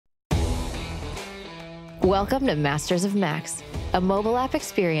Welcome to Masters of Max, a mobile app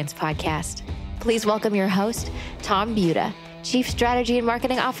experience podcast. Please welcome your host, Tom Butta, Chief Strategy and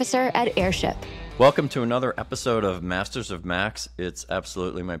Marketing Officer at Airship. Welcome to another episode of Masters of Max. It's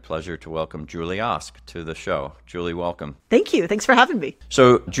absolutely my pleasure to welcome Julie Osk to the show. Julie, welcome. Thank you. Thanks for having me.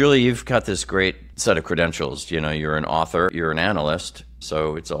 So, Julie, you've got this great set of credentials. You know, you're an author, you're an analyst,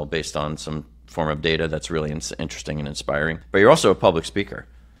 so it's all based on some form of data that's really interesting and inspiring. But you're also a public speaker.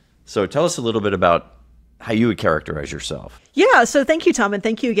 So tell us a little bit about how you would characterize yourself. Yeah, so thank you, Tom, and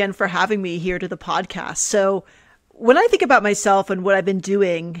thank you again for having me here to the podcast. So when I think about myself and what I've been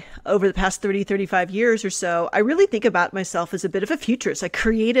doing over the past 30, 35 years or so, I really think about myself as a bit of a futurist, a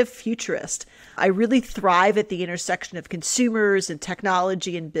creative futurist. I really thrive at the intersection of consumers and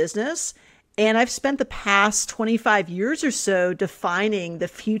technology and business. And I've spent the past 25 years or so defining the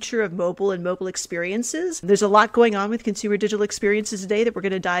future of mobile and mobile experiences. There's a lot going on with consumer digital experiences today that we're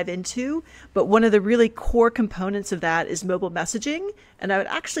going to dive into. But one of the really core components of that is mobile messaging. And I would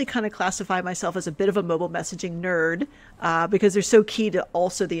actually kind of classify myself as a bit of a mobile messaging nerd because they're so key to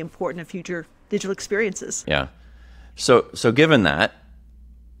also the important of future digital experiences. Yeah. So given that,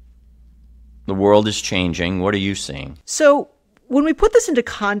 the world is changing. What are you seeing? So when we put this into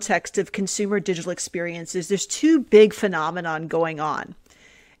context of consumer digital experiences, there's two big phenomenon going on.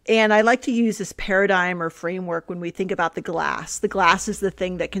 And I like to use this paradigm or framework when we think about the glass. The glass is the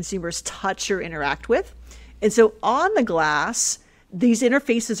thing that consumers touch or interact with. And so on the glass, these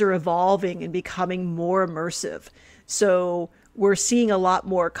interfaces are evolving and becoming more immersive. So we're seeing a lot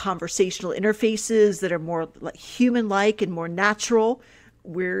more conversational interfaces that are more like human-like and more natural.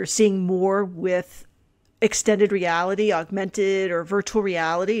 We're seeing more with extended reality, augmented or virtual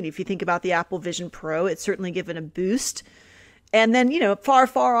reality. And if you think about the Apple Vision Pro, it's certainly given a boost. And then, far,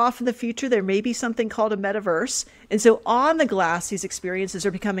 far off in the future, there may be something called a metaverse. And so on the glass, these experiences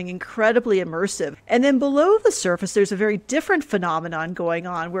are becoming incredibly immersive. And then below the surface, there's a very different phenomenon going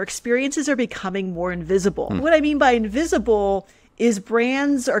on where experiences are becoming more invisible. What I mean by invisible is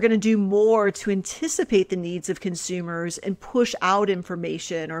brands are going to do more to anticipate the needs of consumers and push out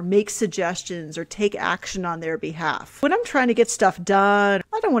information or make suggestions or take action on their behalf. When I'm trying to get stuff done,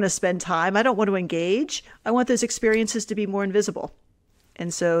 I don't want to spend time. I don't want to engage. I want those experiences to be more invisible.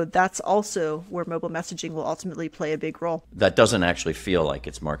 And so that's also where mobile messaging will ultimately play a big role. That doesn't actually feel like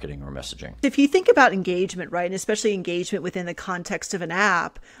it's marketing or messaging. If you think about engagement, right, and especially engagement within the context of an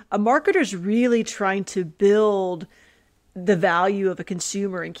app, a marketer's really trying to build the value of a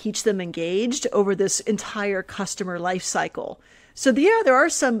consumer and keeps them engaged over this entire customer life cycle. So there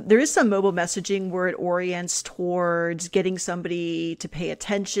is some mobile messaging where it orients towards getting somebody to pay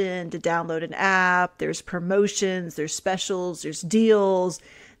attention, to download an app. There's promotions, there's specials, there's deals,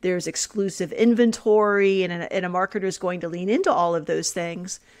 there's exclusive inventory, and a marketer is going to lean into all of those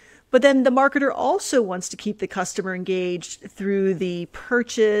things. But then the marketer also wants to keep the customer engaged through the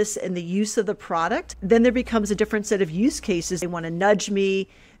purchase and the use of the product. Then there becomes a different set of use cases. They want to nudge me.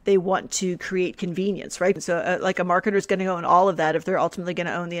 They want to create convenience, right? So like a marketer is going to own all of that if they're ultimately going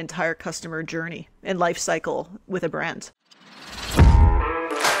to own the entire customer journey and life cycle with a brand.